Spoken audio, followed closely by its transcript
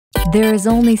There is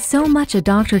only so much a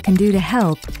doctor can do to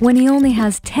help when he only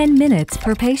has 10 minutes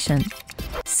per patient.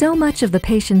 So much of the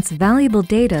patient's valuable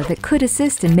data that could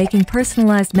assist in making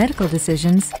personalized medical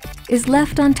decisions is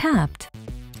left untapped.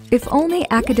 If only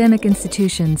academic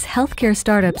institutions, healthcare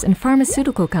startups, and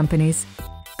pharmaceutical companies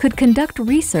could conduct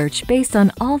research based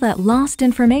on all that lost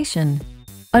information.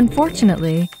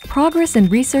 Unfortunately, progress in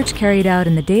research carried out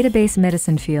in the database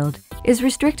medicine field is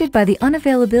restricted by the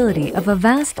unavailability of a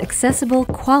vast, accessible,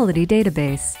 quality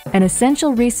database, an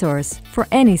essential resource for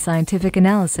any scientific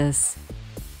analysis.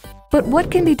 But what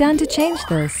can be done to change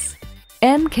this?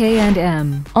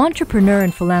 MK&M, entrepreneur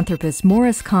and philanthropist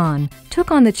Morris Kahn, took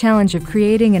on the challenge of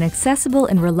creating an accessible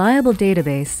and reliable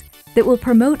database that will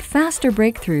promote faster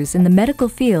breakthroughs in the medical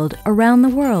field around the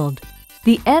world.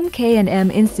 The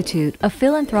MK&M Institute, a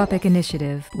philanthropic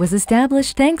initiative, was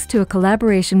established thanks to a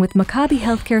collaboration with Maccabi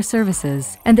Healthcare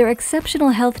Services and their exceptional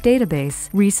health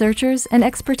database, researchers, and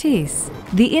expertise.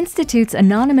 The Institute's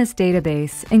anonymous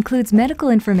database includes medical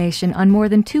information on more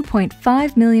than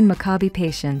 2.5 million Maccabi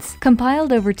patients,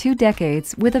 compiled over 2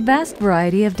 decades with a vast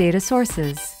variety of data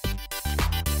sources.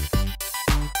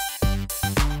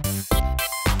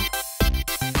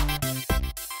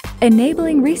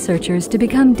 Enabling researchers to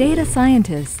become data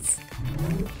scientists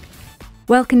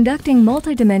while conducting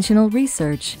multidimensional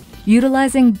research,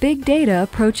 utilizing big data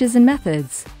approaches and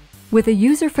methods with a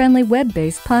user-friendly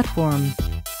web-based platform.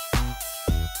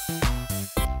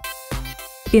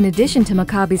 In addition to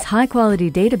Maccabi's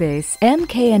high-quality database,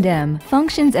 MK&M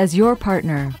functions as your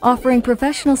partner, offering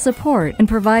professional support and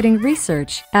providing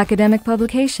research, academic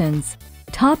publications,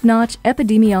 top-notch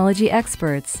epidemiology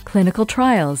experts, clinical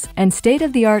trials, and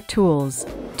state-of-the-art tools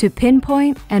to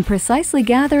pinpoint and precisely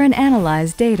gather and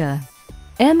analyze data.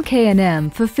 MK&M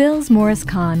fulfills Morris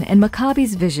Kahn and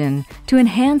Maccabi's vision to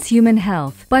enhance human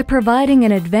health by providing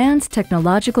an advanced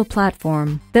technological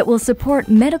platform that will support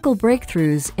medical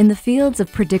breakthroughs in the fields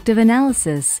of predictive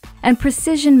analysis and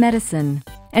precision medicine,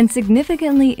 and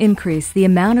significantly increase the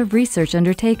amount of research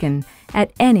undertaken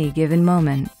at any given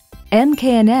moment.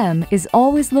 MK&M is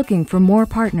always looking for more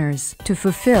partners to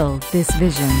fulfill this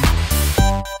vision.